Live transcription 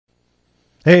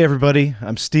Hey everybody,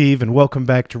 I'm Steve and welcome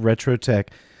back to Retro Tech.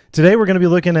 Today we're going to be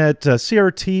looking at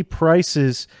CRT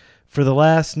prices for the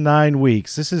last 9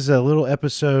 weeks. This is a little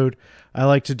episode I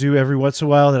like to do every once in a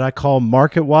while that I call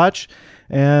Market Watch.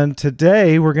 And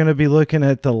today we're going to be looking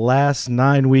at the last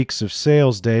 9 weeks of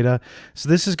sales data. So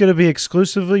this is going to be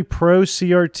exclusively pro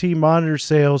CRT monitor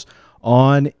sales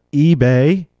on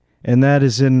eBay, and that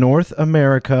is in North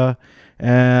America.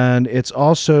 And it's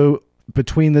also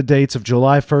between the dates of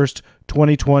July 1st,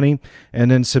 2020 and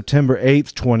then September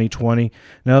 8th, 2020.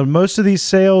 Now, most of these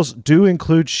sales do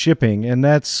include shipping, and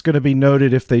that's going to be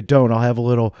noted if they don't. I'll have a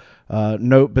little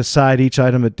note beside each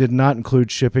item that did not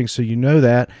include shipping, so you know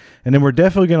that. And then we're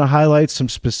definitely going to highlight some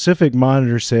specific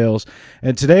monitor sales.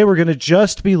 And today we're going to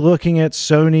just be looking at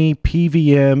Sony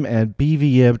PVM and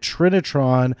BVM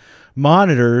Trinitron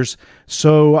monitors.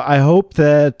 So I hope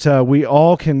that we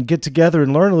all can get together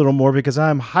and learn a little more, because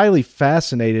I'm highly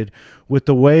fascinated with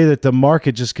the way that the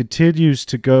market just continues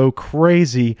to go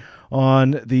crazy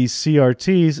on these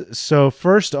CRTs. So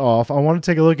first off, I want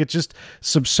to take a look at just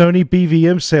some Sony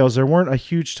BVM sales. There weren't a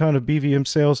huge ton of BVM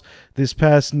sales this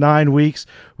past 9 weeks.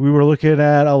 We were looking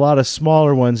at a lot of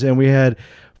smaller ones, and we had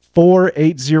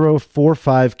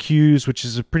 48045Qs, which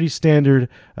is a pretty standard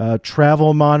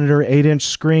travel monitor, 8-inch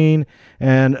screen,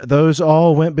 and those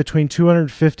all went between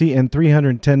 $250 and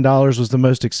 $310 was the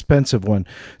most expensive one.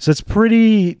 So it's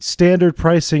pretty standard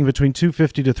pricing between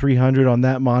 $250 to $300 on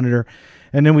that monitor.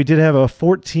 And then we did have a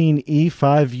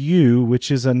 14E5U,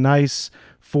 which is a nice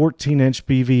 14-inch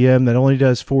BVM that only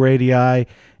does 480i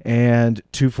and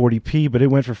 240p, but it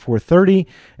went for $430.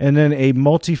 And then a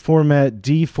multi-format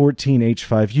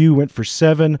D14H5U went for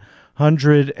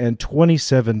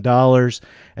 $727,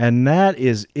 and that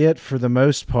is it for the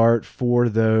most part for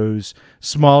those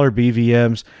smaller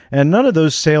BVMs. And none of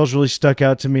those sales really stuck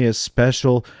out to me as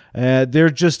special. There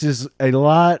just is a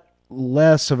lot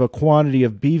less of a quantity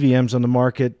of BVMs on the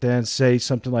market than, say,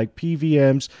 something like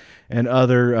PVMs and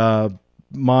other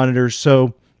monitors.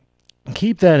 So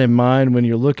keep that in mind when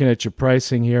you're looking at your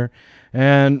pricing here.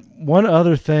 And one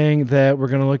other thing that we're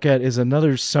going to look at is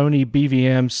another Sony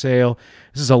BVM sale.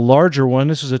 This is a larger one.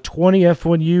 This was a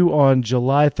 20F1U on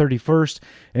July 31st,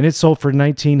 and it sold for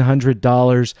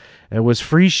 $1,900. It was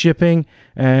free shipping.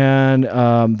 And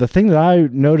the thing that I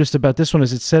noticed about this one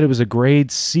is it said it was a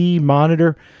grade C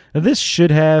monitor. Now, this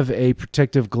should have a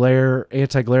protective glare,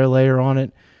 anti-glare layer on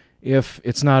it if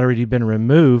it's not already been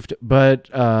removed. But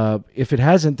if it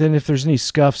hasn't, then if there's any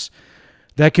scuffs,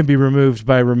 that can be removed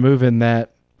by removing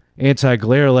that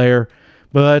anti-glare layer.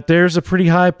 But there's a pretty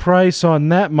high price on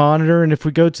that monitor. And if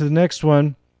we go to the next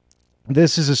one,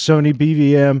 this is a Sony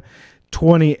BVM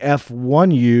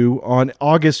 20F1U on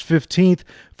August 15th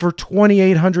for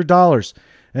 $2,800.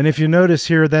 And if you notice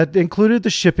here, that included the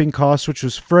shipping cost, which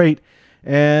was freight.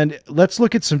 And let's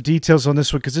look at some details on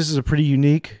this one, because this is a pretty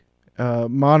unique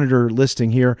monitor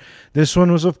listing here. This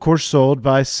one was, of course, sold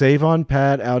by Save on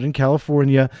Pat out in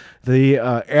California, the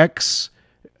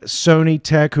ex-Sony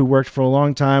tech who worked for a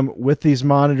long time with these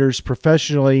monitors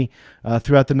professionally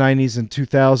throughout the 90s and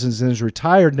 2000s, and is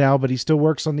retired now, but he still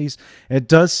works on these. It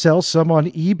does sell some on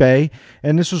eBay,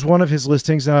 and this was one of his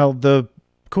listings. Now, the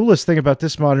coolest thing about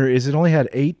this monitor is it only had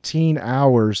 18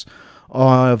 hours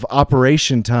of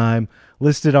operation time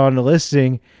listed on the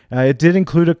listing. It did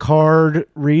include a card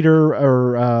reader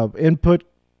or input,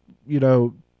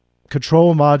 control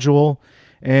module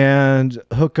and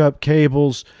hookup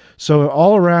cables. So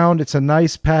all around, it's a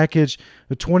nice package.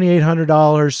 At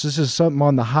 $2,800, this is something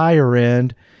on the higher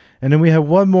end. And then we have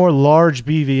one more large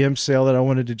BVM sale that I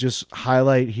wanted to just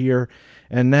highlight here,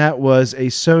 and that was a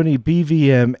Sony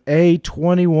BVM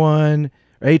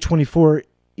A24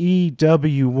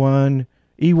 E1WU.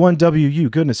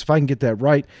 Goodness, if I can get that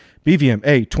right. BVM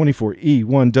A24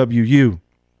 E1WU.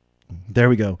 There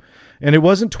we go. And it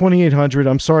wasn't $2,800.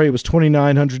 I'm sorry, it was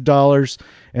 $2,900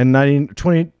 and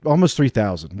almost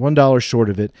 $3,000. $1 short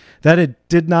of it. That it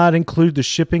did not include the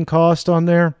shipping cost on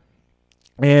there.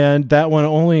 And that one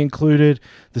only included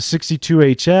the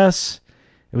 62HS.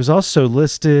 It was also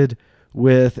listed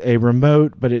with a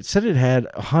remote, but it said it had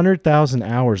 100,000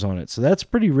 hours on it. So that's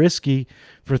pretty risky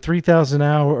for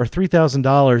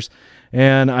 $3,000.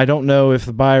 And I don't know if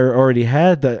the buyer already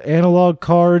had the analog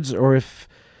cards or if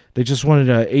they just wanted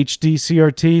a HD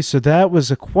CRT. So that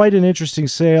was quite an interesting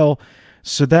sale.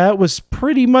 So that was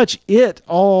pretty much it.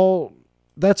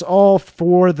 That's all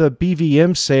for the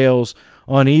BVM sales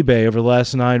on eBay over the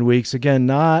last 9 weeks. Again,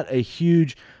 not a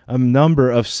huge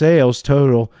number of sales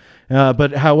total.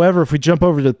 But however, if we jump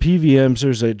over to the PVMs,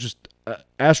 there's a just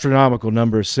astronomical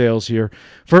number of sales here.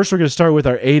 First, we're going to start with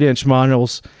our 8-inch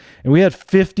models, and we had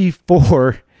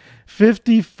 54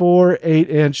 54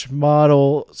 8-inch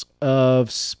models of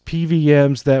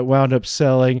PVMs that wound up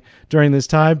selling during this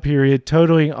time period,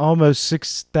 totaling almost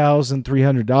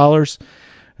 $6,300.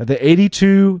 The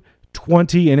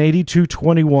 8220 and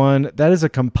 8221, that is a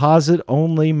composite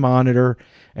only monitor,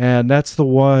 and that's the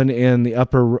one in the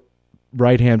upper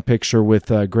right-hand picture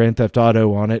with Grand Theft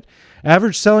Auto on it.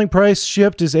 Average selling price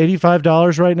shipped is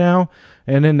 $85 right now.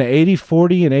 And then the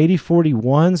 8040 and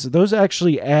 8041s, those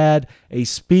actually add a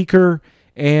speaker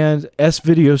and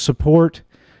S-video support.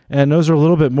 And those are a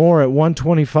little bit more at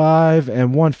 $125,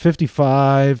 and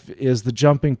 $155 is the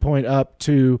jumping point up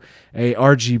to a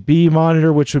RGB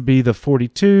monitor, which would be the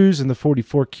 42s and the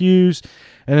 44Qs.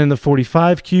 And then the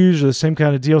 45Qs are the same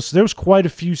kind of deal. So there was quite a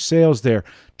few sales there.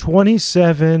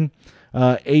 27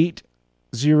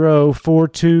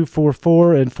 8042,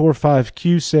 44, and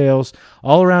 45Q sales,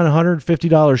 all around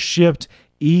 $150 shipped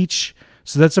each.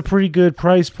 So that's a pretty good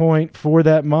price point for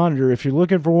that monitor. If you're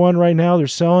looking for one right now, they're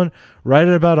selling right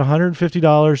at about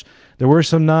 $150. There were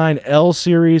some 9L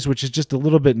series, which is just a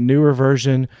little bit newer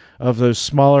version of those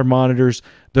smaller monitors.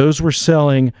 Those were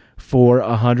selling for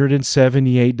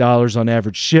 $178 on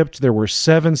average shipped. There were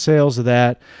 7 sales of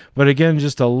that. But again,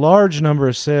 just a large number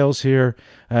of sales here.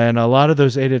 And a lot of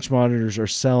those 8-inch monitors are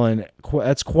selling.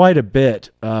 That's quite a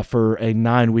bit for a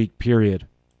 9-week period.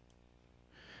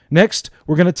 Next,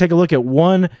 we're going to take a look at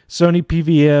one Sony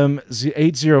PVM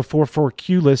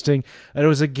 8044Q listing. And it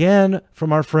was again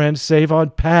from our friend Save on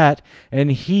Pat,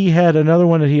 and he had another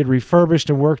one that he had refurbished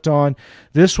and worked on.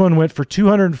 This one went for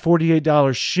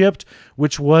 $248 shipped,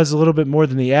 which was a little bit more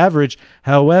than the average.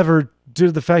 However, due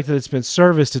to the fact that it's been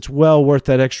serviced, it's well worth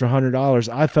that extra $100,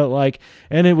 I felt like.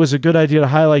 And it was a good idea to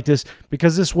highlight this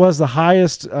because this was the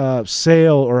highest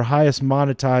sale or highest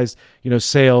monetized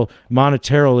sale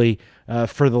monetarily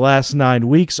for the last 9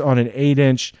 weeks on an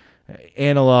 8-inch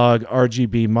analog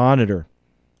RGB monitor.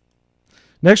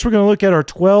 Next, we're going to look at our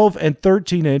 12 and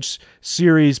 13-inch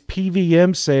series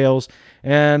PVM sales.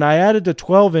 And I added the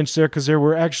 12-inch there because there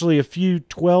were actually a few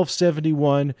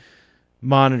 1271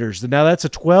 monitors. Now, that's a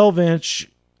 12-inch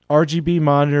RGB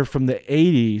monitor from the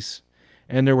 80s.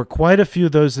 And there were quite a few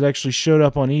of those that actually showed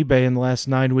up on eBay in the last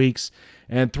 9 weeks.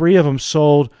 And 3 of them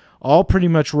sold, all pretty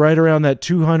much right around that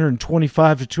 $225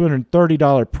 to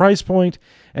 $230 price point.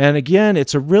 And again,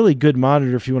 it's a really good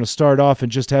monitor if you want to start off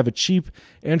and just have a cheap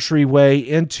entryway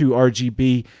into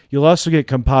RGB. You'll also get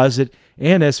composite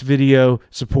and S-video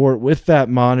support with that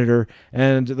monitor,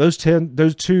 and those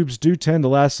tubes do tend to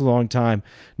last a long time.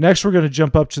 Next, we're going to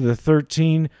jump up to the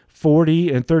 1340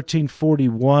 and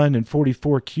 1341 and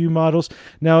 44Q models.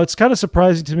 Now, it's kind of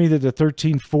surprising to me that the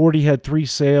 1340 had 3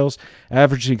 sales,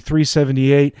 averaging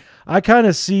 $378. I kind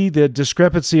of see the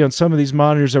discrepancy on some of these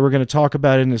monitors that we're going to talk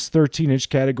about in this 13-inch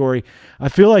category. I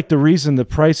feel like the reason the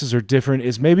prices are different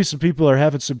is maybe some people are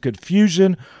having some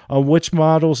confusion on which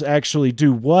models actually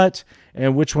do what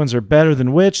and which ones are better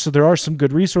than which. So there are some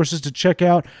good resources to check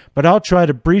out, but I'll try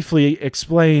to briefly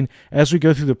explain as we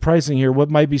go through the pricing here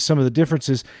what might be some of the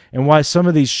differences and why some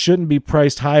of these shouldn't be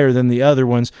priced higher than the other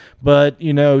ones. But,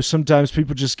 sometimes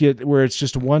people just get where it's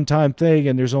just a one-time thing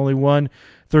and there's only one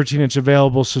 13-inch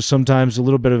available, so sometimes a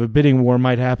little bit of a bidding war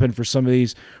might happen for some of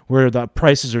these where the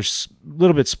prices are a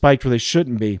little bit spiked where they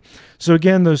shouldn't be. So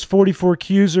again, those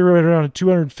 44Qs are right around a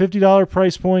 $250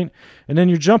 price point, and then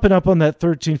you're jumping up on that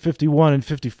 1351 and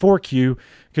 54Q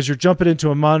because you're jumping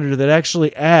into a monitor that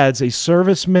actually adds a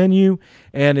service menu,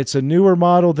 and it's a newer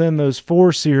model than those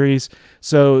 4 series.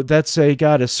 So that's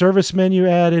got a service menu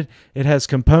added. It has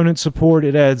component support.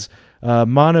 It adds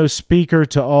mono speaker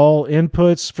to all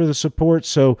inputs for the support.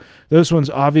 So those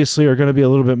ones obviously are going to be a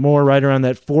little bit more, right around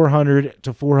that $400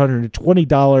 to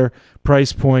 $420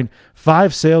 price point.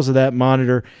 5 sales of that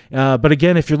monitor. But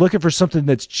again, if you're looking for something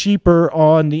that's cheaper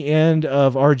on the end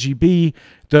of RGB,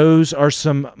 those are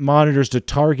some monitors to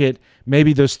target,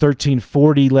 maybe those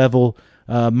 1340 level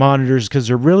monitors, because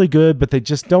they're really good, but they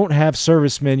just don't have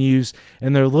service menus,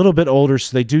 and they're a little bit older,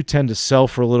 so they do tend to sell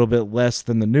for a little bit less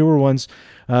than the newer ones.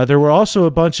 There were also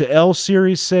a bunch of L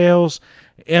series sales,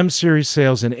 M series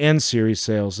sales, and N series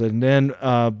sales, and then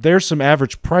there's some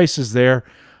average prices there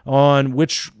on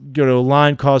which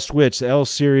line cost which. The L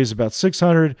series about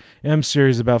 $600, M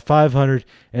series about $500,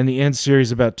 and the N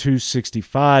series about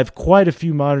 $265. Quite a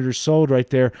few monitors sold right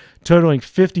there, totaling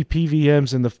 50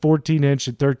 PVMs in the 14-inch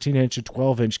and 13-inch and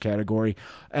 12-inch category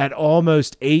at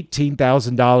almost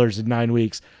 $18,000 in 9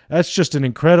 weeks. That's just an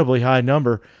incredibly high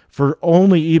number for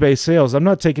only eBay sales. I'm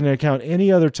not taking into account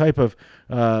any other type of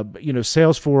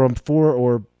sales forum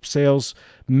or sales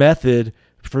method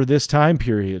for this time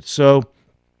period. So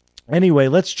anyway,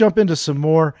 let's jump into some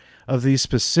more of these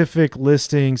specific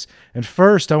listings. And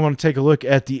first, I want to take a look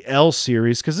at the L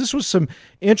series because this was some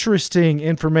interesting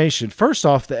information. First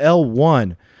off, the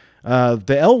L1.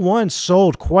 The L1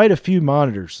 sold quite a few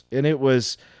monitors, and it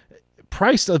was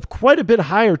priced quite a bit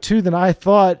higher too than I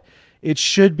thought it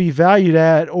should be valued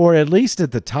at, or at least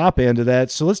at the top end of that.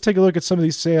 So let's take a look at some of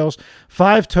these sales.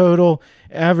 5 total,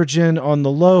 averaging on the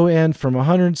low end from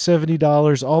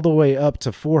 $170 all the way up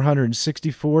to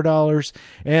 $464.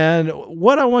 And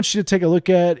what I want you to take a look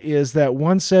at is that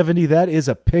 170, that is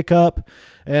a pickup,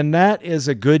 and that is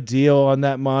a good deal on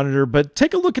that monitor. But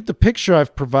take a look at the picture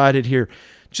I've provided here.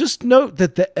 Just note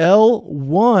that the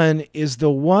L1 is the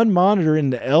one monitor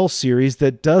in the L series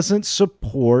that doesn't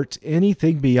support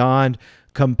anything beyond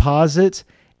composite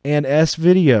and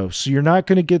S-video. So you're not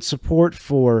going to get support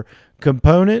for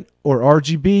component or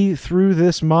RGB through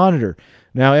this monitor.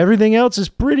 Now, everything else is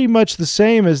pretty much the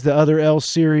same as the other L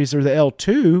series or the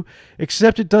L2,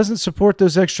 except it doesn't support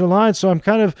those extra lines. So I'm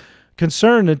kind of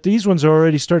concerned that these ones are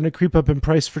already starting to creep up in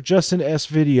price for just an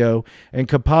S-video and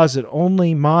composite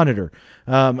only monitor.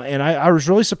 And I was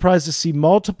really surprised to see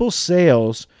multiple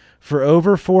sales for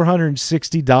over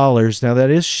 $460. Now, that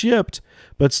is shipped,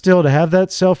 but still to have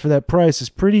that sell for that price is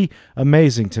pretty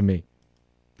amazing to me.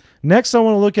 Next, I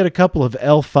want to look at a couple of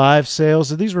L5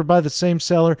 sales. These were by the same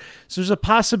seller, so there's a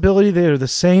possibility they are the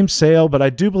same sale, but I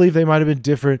do believe they might have been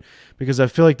different because I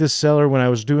feel like this seller, when I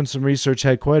was doing some research,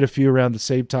 had quite a few around the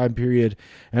same time period,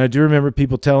 and I do remember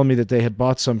people telling me that they had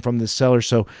bought some from this seller.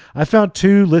 So I found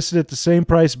 2 listed at the same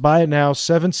price. Buy it now,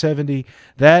 $770.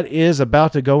 That is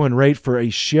about to go in rate for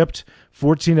a shipped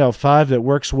 14L5 that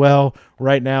works well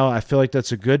right now. I feel like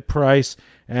that's a good price,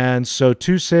 and so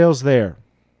 2 sales there.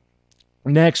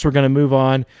 Next, we're going to move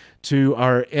on to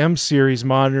our M series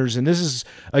monitors, and this is,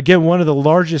 again, one of the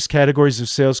largest categories of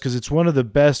sales because it's one of the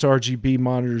best RGB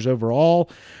monitors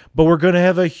overall, but we're going to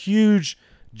have a huge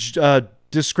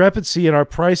discrepancy in our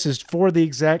prices for the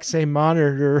exact same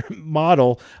monitor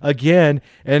model again,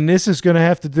 and this is going to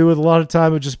have to do with a lot of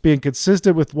time of just being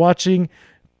consistent with watching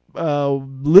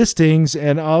listings,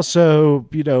 and also,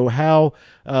 you know, how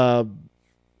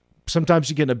sometimes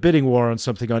you get in a bidding war on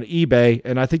something on eBay,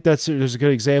 and I think there's a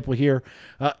good example here.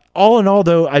 All in all,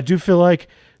 though, I do feel like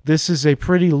this is a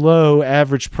pretty low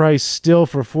average price still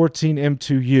for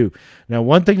 14M2U. Now,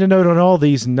 one thing to note on all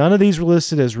these, none of these were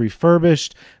listed as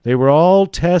refurbished. They were all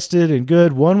tested and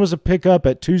good. One was a pickup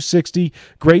at $260,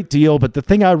 great deal. But the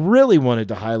thing I really wanted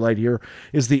to highlight here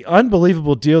is the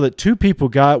unbelievable deal that 2 people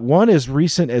got. One as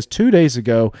recent as 2 days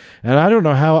ago, and I don't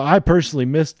know how I personally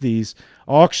missed these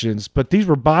auctions, but these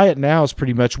were buy it nows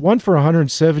pretty much. One for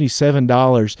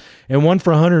 $177 and one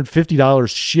for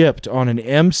 $150 shipped on an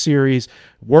M series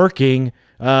working.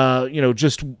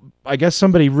 Just, I guess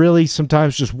somebody really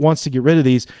sometimes just wants to get rid of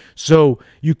these, so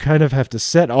you kind of have to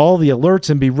set all the alerts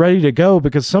and be ready to go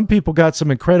because some people got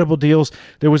some incredible deals.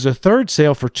 There was a third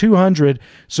sale for $200,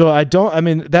 so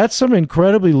that's some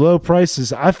incredibly low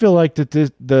prices. I feel like that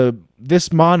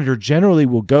this monitor generally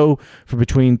will go for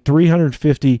between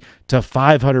 $350 to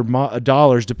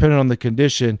 $500 depending on the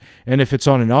condition and if it's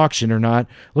on an auction or not.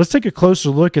 Let's take a closer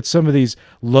look at some of these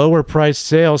lower priced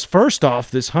sales. First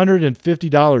off, this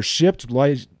 $150 shipped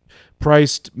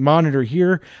priced monitor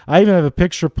here. I even have a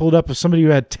picture pulled up of somebody who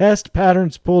had test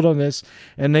patterns pulled on this,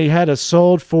 and they had a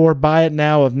sold for buy it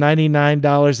now of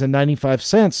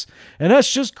 $99.95, and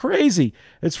that's just crazy.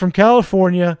 It's from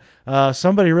California.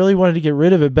 Somebody really wanted to get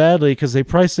rid of it badly because they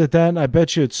priced it at that, and I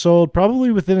bet you it sold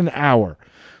probably within an hour.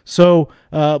 So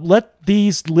let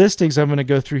these listings I'm going to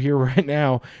go through here right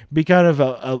now be kind of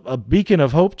a beacon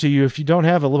of hope to you if you don't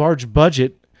have a large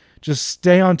budget. Just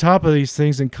stay on top of these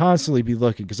things and constantly be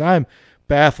looking because I'm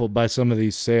baffled by some of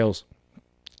these sales.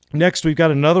 Next, we've got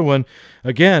another one.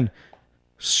 Again,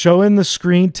 showing the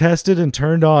screen tested and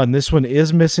turned on. This one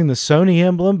is missing the Sony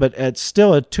emblem, but at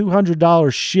still at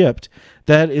 $200 shipped.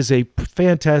 That is a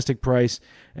fantastic price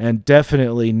and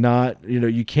definitely not,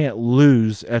 you can't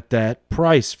lose at that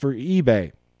price for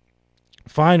eBay.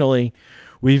 Finally,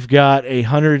 we've got a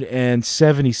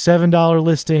 $177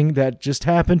 listing that just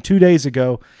happened 2 days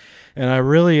ago. And I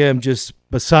really am just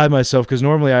beside myself because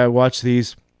normally I watch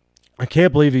these. I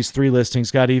can't believe these 3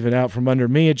 listings got even out from under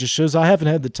me. It just shows I haven't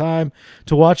had the time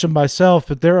to watch them myself,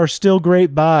 but there are still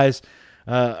great buys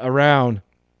around.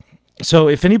 So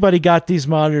if anybody got these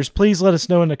monitors, please let us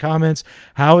know in the comments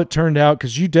how it turned out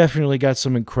because you definitely got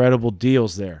some incredible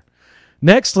deals there.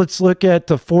 Next, let's look at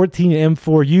the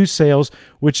 14M4U sales,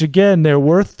 which again, there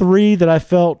were 3 that I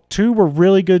felt 2 were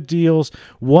really good deals.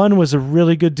 One was a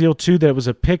really good deal too that was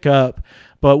a pickup,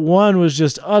 but one was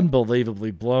just unbelievably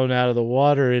blown out of the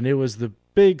water, and it was the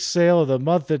big sale of the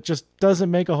month that just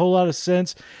doesn't make a whole lot of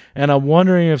sense, and I'm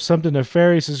wondering if something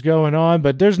nefarious is going on,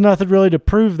 but there's nothing really to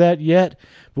prove that yet.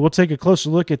 But we'll take a closer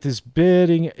look at this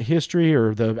bidding history,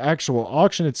 or the actual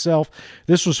auction itself.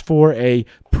 This was for a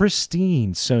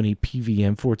pristine Sony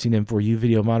PVM 14M4U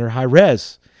video monitor, high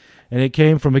res. And it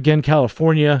came from, again,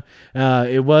 California.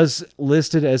 It was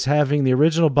listed as having the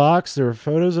original box. There are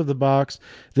photos of the box.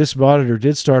 This monitor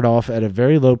did start off at a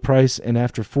very low price, and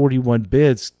after 41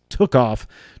 bids, took off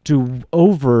to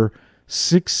over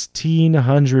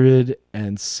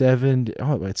 $1,670.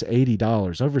 Oh, it's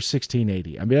 $80, over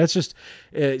 $1,680. I mean, that's just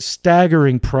a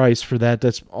staggering price for that.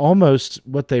 That's almost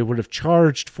what they would have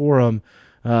charged for them.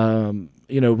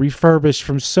 Refurbished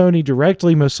from Sony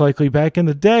directly, most likely back in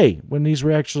the day when these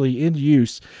were actually in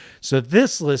use. So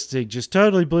this listing just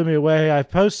totally blew me away. I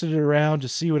posted it around to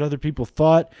see what other people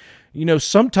thought.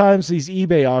 Sometimes these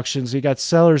eBay auctions, you got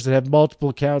sellers that have multiple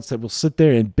accounts that will sit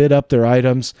there and bid up their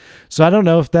items. So I don't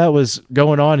know if that was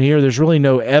going on here. There's really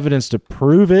no evidence to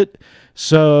prove it.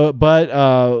 So, but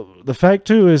the fact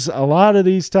too is a lot of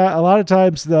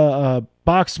times the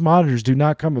box monitors do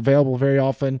not come available very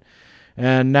often.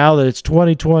 And now that it's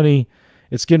 2020,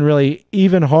 it's getting really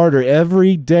even harder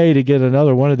every day to get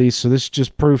another one of these. So this is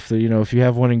just proof that, if you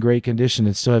have one in great condition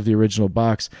and still have the original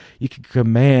box, you can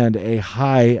command a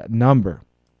high number.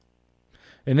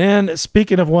 And then,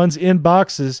 speaking of ones in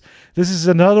boxes, this is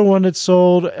another one that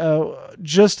sold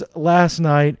just last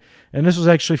night. And this was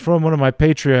actually from one of my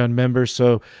Patreon members.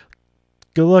 So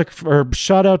good luck, or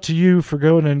shout out to you for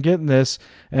going and getting this.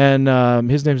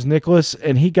 And his name's Nicholas,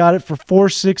 and he got it for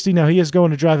 $460. Now he is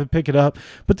going to drive and pick it up,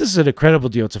 but this is an incredible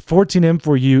deal. It's a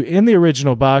 14M4U in the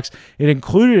original box. It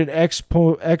included an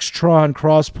Xtron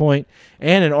crosspoint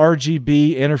and an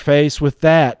RGB interface with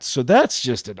that. So that's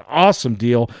just an awesome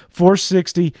deal.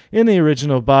 $460 in the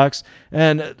original box,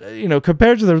 and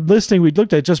compared to the listing we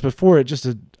looked at just before it, just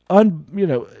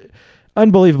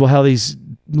unbelievable how these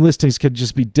listings could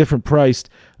just be different priced.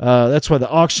 That's why the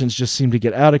auctions just seem to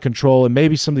get out of control, and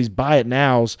maybe some of these buy it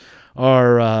nows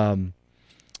are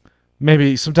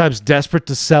maybe sometimes desperate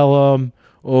to sell them,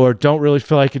 or don't really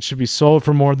feel like it should be sold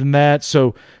for more than that.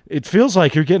 So it feels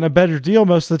like you're getting a better deal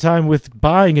most of the time with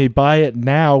buying a buy it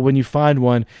now when you find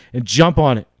one, and jump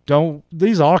on it.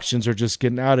 These auctions are just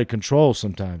getting out of control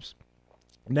sometimes.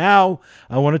 Now,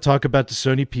 I want to talk about the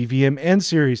Sony PVM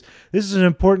N-Series. This is an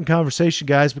important conversation,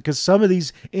 guys, because some of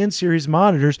these N-Series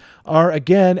monitors are,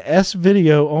 again,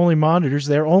 S-Video only monitors.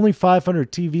 They're only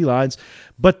 500 TV lines,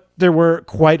 but there were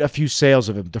quite a few sales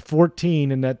of them, to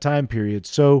 14 in that time period.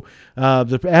 So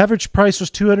the average price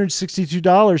was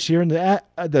 $262 here, and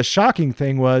the shocking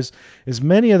thing was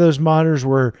many of those monitors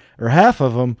were, or half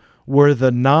of them, were the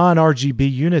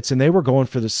non-RGB units, and they were going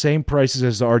for the same prices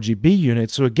as the RGB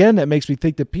units. So again, that makes me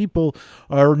think that people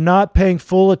are not paying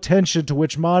full attention to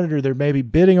which monitor they're maybe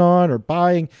bidding on or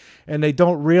buying, and they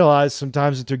don't realize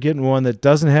sometimes that they're getting one that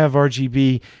doesn't have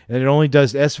RGB and it only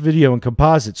does S-Video and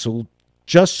composite. So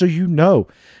just so you know,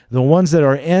 the ones that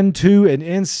are N2 and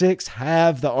N6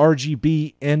 have the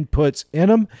RGB inputs in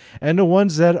them, and the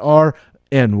ones that are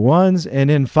N1s and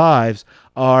N5s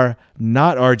are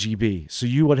not RGB. So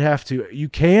you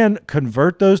can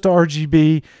convert those to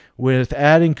RGB with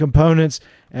adding components,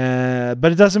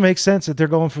 but it doesn't make sense that they're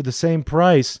going for the same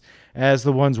price as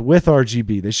the ones with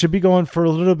RGB. They should be going for a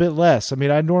little bit less. I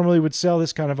mean, I normally would sell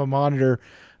this kind of a monitor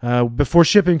before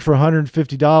shipping for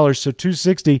 $150, so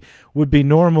 $260 would be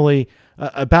normally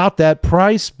about that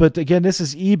price. But again, this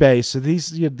is eBay, so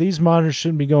these monitors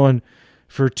shouldn't be going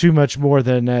for too much more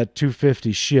than that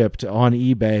 $250 shipped on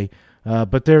eBay.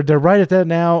 But they're right at that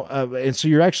now, and so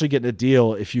you're actually getting a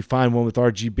deal if you find one with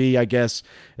RGB, I guess.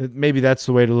 Maybe that's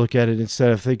the way to look at it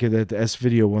instead of thinking that the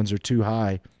S-Video ones are too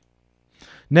high.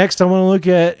 Next, I want to look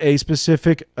at a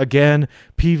specific, again,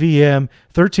 PVM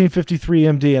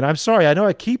 1353MD. And I'm sorry, I know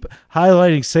I keep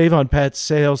highlighting Save on Pat's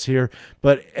sales here,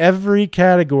 but every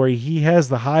category, he has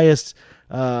the highest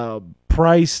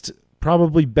priced,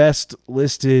 probably best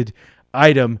listed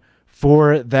item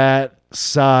for that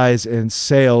size and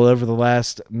sale over the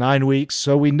last 9 weeks.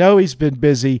 So we know he's been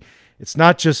busy. It's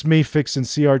not just me fixing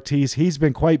CRTs. He's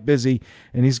been quite busy,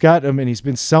 and he's got them, and he's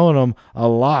been selling them a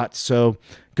lot. So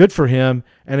good for him.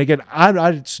 And again, I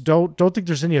just don't think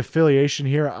there's any affiliation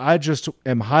here. I just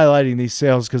am highlighting these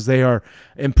sales because they are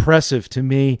impressive to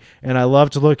me, and I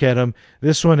love to look at them.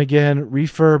 This one, again,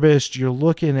 refurbished, you're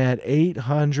looking at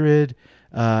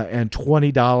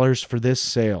 $820 for this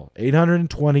sale.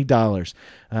 $820.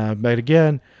 But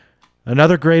again,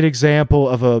 another great example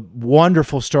of a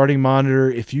wonderful starting monitor.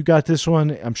 If you got this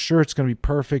one, I'm sure it's going to be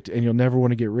perfect, and you'll never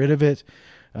want to get rid of it.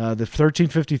 The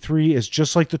 1353 is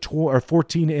just like the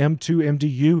 14M2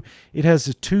 MDU. It has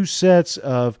the two sets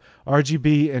of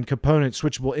RGB and component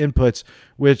switchable inputs,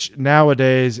 which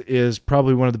nowadays is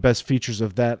probably one of the best features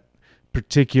of that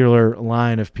particular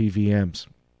line of PVMs.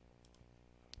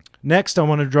 Next, I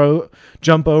want to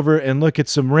jump over and look at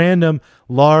some random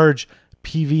large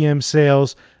PVM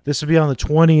sales. This will be on the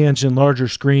 20-inch and larger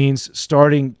screens,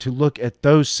 starting to look at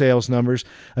those sales numbers.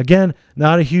 Again,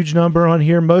 not a huge number on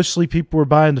here. Mostly people were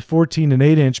buying the 14 and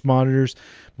 8-inch monitors.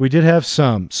 We did have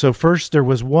some. So first, there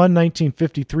was one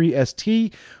 1953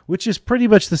 ST, which is pretty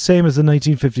much the same as the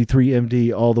 1953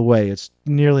 MD all the way. It's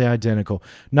nearly identical.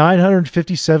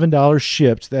 $957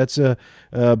 shipped. That's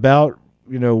about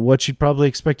what you'd probably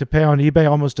expect to pay on eBay,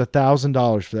 almost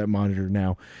 $1,000 for that monitor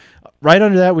now. Right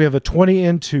under that, we have a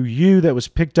 20N2U that was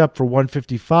picked up for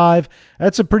 $155.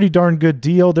 That's a pretty darn good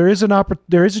deal. There is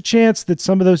a chance that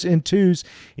some of those N2s,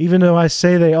 even though I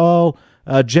say they all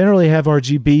generally have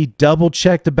RGB, double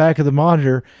check the back of the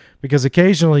monitor, because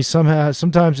occasionally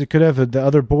sometimes it could have the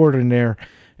other board in there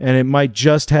and it might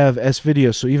just have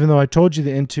S-Video. So even though I told you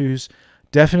the N2s,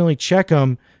 definitely check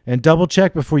them and double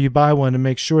check before you buy one to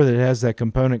make sure that it has that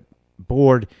component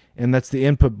board, and that's the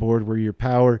input board where your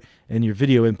power and your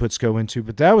video inputs go into.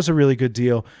 But that was a really good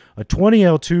deal. A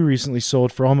 20L2 recently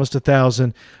sold for almost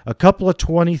 $1,000. A couple of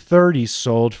 2030s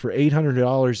sold for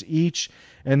 $800 each.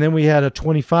 And then we had a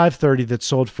 2530 that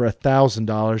sold for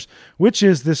 $1,000, which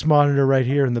is this monitor right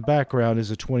here in the background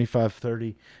is a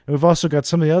 2530. And we've also got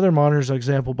some of the other monitors, an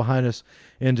example behind us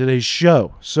in today's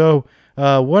show. So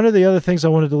one of the other things I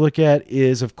wanted to look at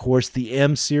is, of course, the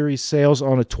M series sales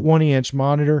on a 20-inch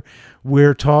monitor.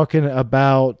 We're talking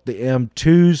about the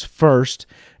M2s first,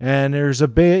 and there's a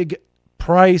big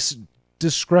price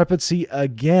discrepancy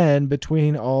again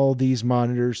between all these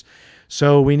monitors.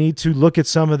 So we need to look at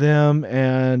some of them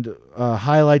and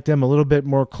highlight them a little bit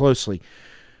more closely.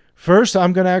 First,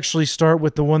 I'm going to actually start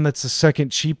with the one that's the second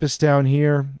cheapest down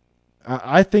here.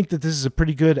 I think that this is a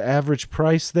pretty good average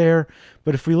price there,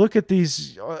 but if we look at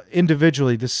these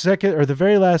individually, the second or the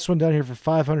very last one down here for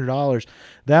 $500,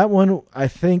 that one I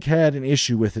think had an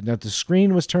issue with it. Now the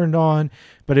screen was turned on,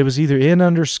 but it was either in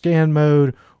under scan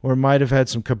mode or might have had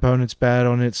some components bad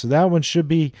on it. So that one should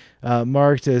be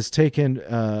marked as taken,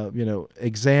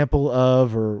 example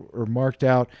of or marked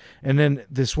out. And then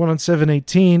this one on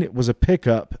 718 was a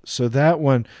pickup. So that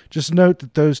one, just note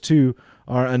that those two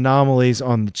are anomalies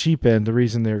on the cheap end, the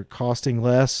reason they're costing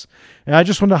less. And I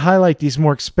just want to highlight these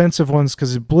more expensive ones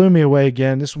because it blew me away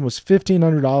again. This one was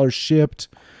 $1,500 shipped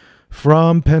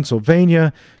from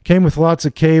Pennsylvania. Came with lots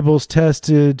of cables,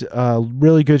 tested,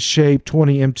 really good shape,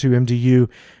 20M2 MDU,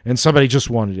 and somebody just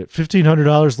wanted it.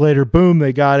 $1,500 later, boom,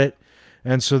 they got it.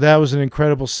 And so that was an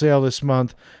incredible sale this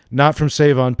month, not from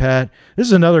Save on Pat. This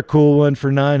is another cool one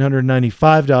for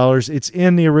 $995. It's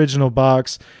in the original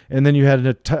box, and then you had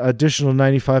an additional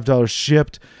 $95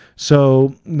 shipped.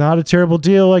 So not a terrible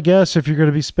deal, I guess. If you're going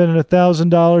to be spending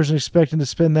 $1,000 and expecting to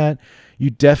spend that,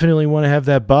 you definitely want to have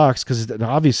that box because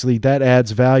obviously that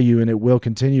adds value, and it will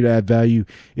continue to add value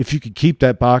if you can keep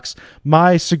that box.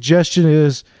 My suggestion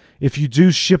is, if you do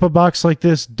ship a box like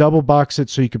this, double box it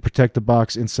so you can protect the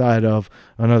box inside of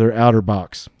another outer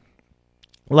box.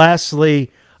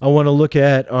 Lastly, I want to look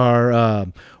at our,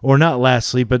 or not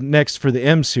lastly, but next for the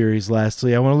M series,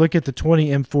 lastly, I want to look at the 20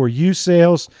 M4U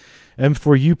sales.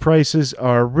 M4U prices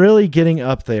are really getting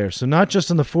up there. So not just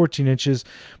on the 14 inches,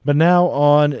 but now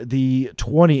on the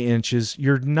 20 inches,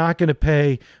 you're not going to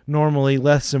pay normally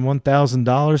less than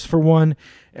 $1,000 for one.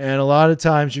 And a lot of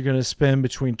times you're going to spend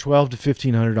between $1,200 to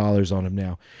 $1,500 on them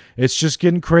now. It's just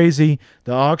getting crazy.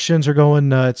 The auctions are going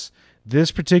nuts.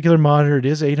 This particular monitor, it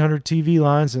is 800 TV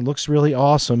lines and looks really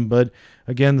awesome, but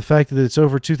again, the fact that it's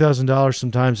over $2,000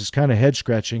 sometimes is kind of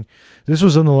head-scratching. This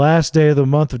was on the last day of the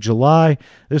month of July.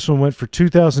 This one went for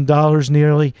 $2,000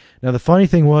 nearly. Now, the funny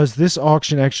thing was this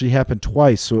auction actually happened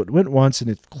twice, so it went once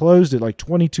and it closed at like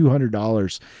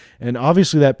 $2,200, and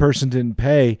obviously that person didn't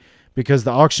pay because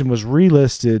the auction was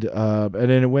relisted, and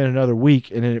then it went another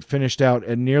week, and then it finished out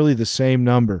at nearly the same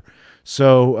number.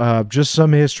 So just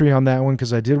some history on that one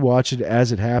because I did watch it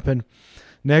as it happened.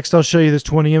 Next, I'll show you this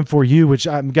 20M4U, which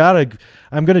I'm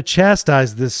gonna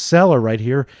chastise this seller right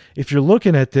here. If you're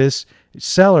looking at this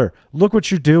seller, look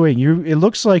what you're doing. It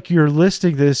looks like you're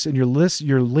listing this and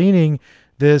you're leaning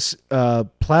this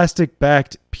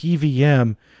plastic-backed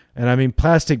PVM, and I mean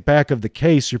plastic back of the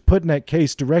case. You're putting that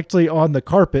case directly on the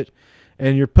carpet,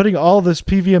 and you're putting all this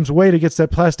PVM's weight against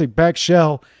that plastic back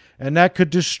shell. and that could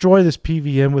destroy this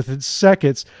PVM within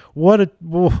seconds. Well,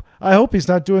 I hope he's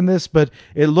not doing this, but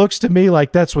it looks to me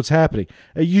like that's what's happening.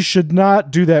 You should not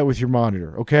do that with your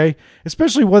monitor, okay?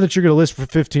 Especially one that you're going to list for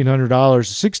 $1,500,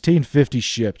 $1,650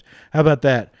 shipped. How about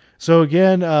that? So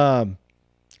again,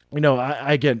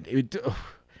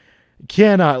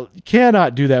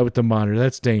 cannot do that with the monitor.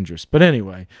 That's dangerous. But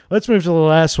anyway, let's move to the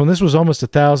last one. This was almost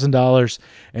 $1,000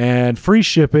 and free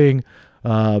shipping.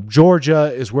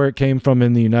 Georgia is where it came from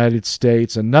in the United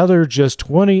States. Another just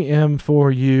 20M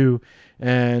for you,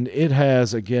 and it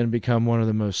has again become one of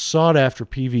the most sought after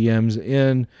PVMs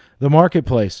in the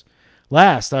marketplace.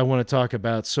 Last, I want to talk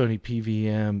about Sony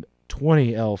PVM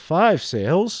 20L5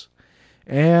 sales,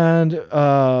 and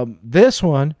this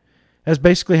one has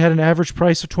basically had an average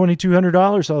price of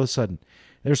 $2,200 all of a sudden.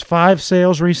 There's 5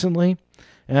 sales recently,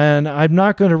 and I'm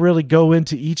not going to really go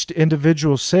into each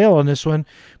individual sale on this one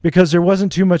because there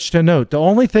wasn't too much to note. The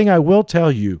only thing I will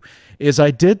tell you is I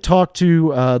did talk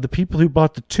to the people who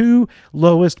bought the 2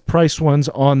 lowest price ones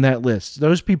on that list.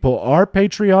 Those people are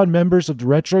Patreon members of the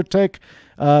RetroTech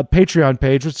Patreon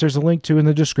page, which there's a link to in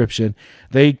the description.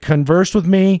 They conversed with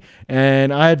me,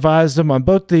 and I advised them on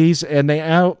both these, and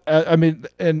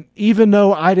and even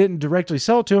though I didn't directly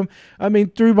sell it to them,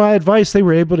 through my advice, they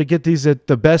were able to get these at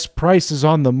the best prices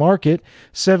on the market.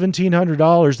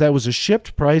 $1,700, that was a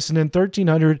shipped price, and then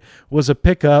 $1,300 was a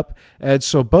pickup. And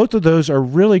so both of those are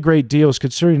really great deals,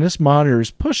 considering this monitor is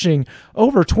pushing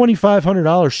over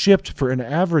 $2,500 shipped for an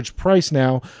average price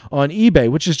now on eBay,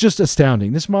 which is just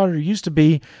astounding. This monitor used to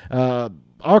be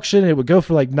auction, it would go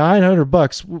for like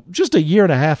 $900 just a year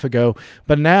and a half ago,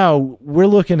 but now we're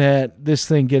looking at this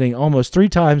thing getting almost 3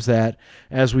 times that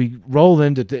as we roll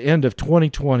into the end of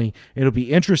 2020. It'll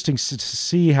be interesting to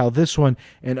see how this one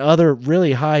and other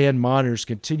really high-end monitors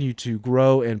continue to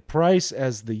grow in price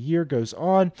as the year goes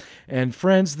on. And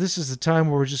friends, this is the time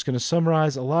where we're just going to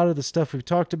summarize a lot of the stuff we've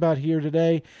talked about here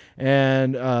today,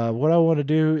 and what I want to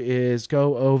do is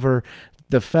go over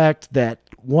the fact that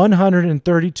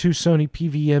 132 Sony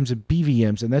PVMs and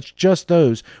BVMs, and that's just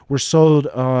those, were sold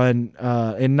on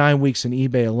in 9 weeks in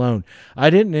eBay alone. I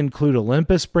didn't include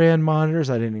Olympus brand monitors.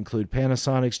 I didn't include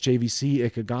Panasonic's, JVC,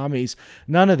 Ikegami's,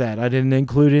 none of that. I didn't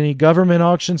include any government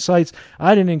auction sites.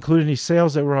 I didn't include any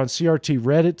sales that were on CRT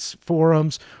Reddit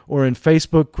forums or in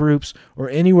Facebook groups or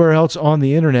anywhere else on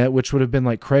the internet, which would have been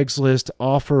like Craigslist,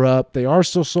 OfferUp. They are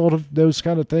still sold of those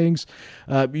kind of things.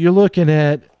 You're looking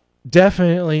at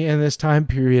definitely in this time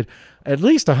period at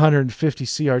least 150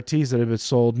 CRTs that have been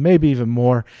sold, maybe even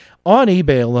more, on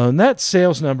eBay alone. That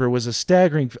sales number was a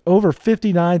staggering over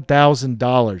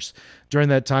 $59,000 during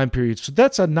that time period. So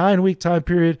that's a 9-week time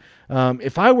period.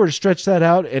 If I were to stretch that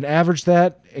out and average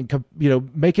that and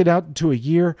make it out into a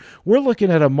year, we're looking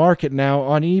at a market now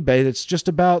on eBay that's just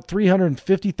about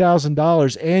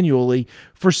 $350,000 annually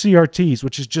for CRTs,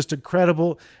 which is just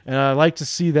incredible. And I like to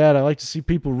see that. I like to see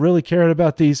people really caring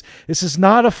about these. This is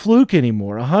not a fluke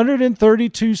anymore.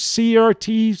 132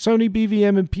 CRT, Sony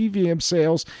BVM and PVM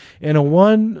sales in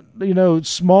a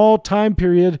small time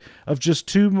period of just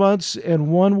 2 months and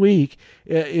 1 week.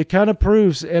 It kind of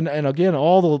proves, and again,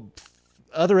 all the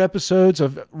other episodes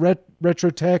of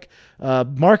RetroTech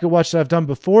Market Watch that I've done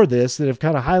before this that have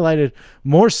kind of highlighted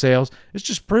more sales, it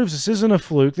just proves this isn't a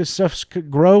fluke. This stuff's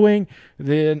growing,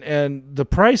 and the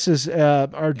prices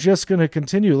are just going to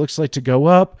continue, it looks like, to go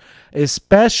up,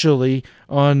 especially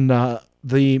on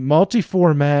the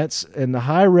multi-formats and the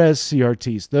high-res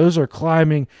CRTs. Those are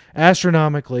climbing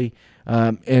astronomically,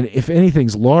 and if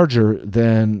anything's larger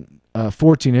than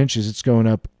 14 inches, it's going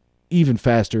up even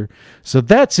faster. So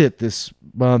that's it this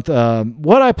month.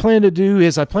 What I plan to do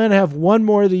is I plan to have one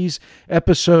more of these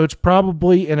episodes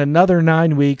probably in another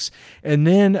 9 weeks, and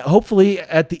then hopefully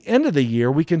at the end of the year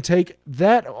we can take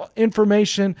that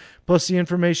information plus the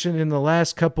information in the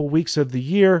last couple weeks of the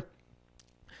year,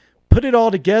 put it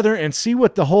all together and see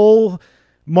what the whole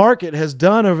market has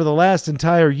done over the last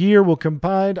entire year. We'll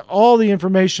combine all the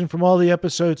information from all the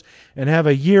episodes and have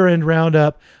a year-end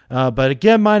roundup. But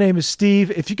again, my name is Steve.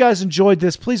 If you guys enjoyed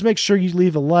this, please make sure you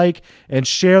leave a like and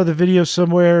share the video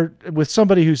somewhere with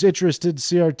somebody who's interested in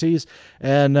CRTs.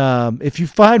 And if you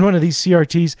find one of these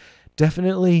CRTs,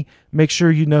 definitely make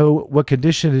sure you know what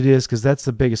condition it is, because that's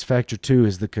the biggest factor too,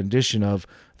 is the condition of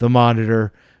the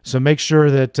monitor. So make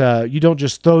sure that you don't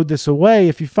just throw this away.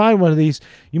 If you find one of these,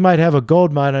 you might have a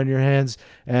gold mine on your hands,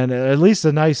 and at least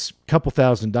a nice couple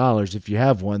 $1,000s if you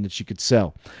have one that you could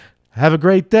sell. Have a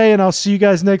great day, and I'll see you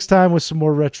guys next time with some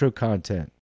more retro content.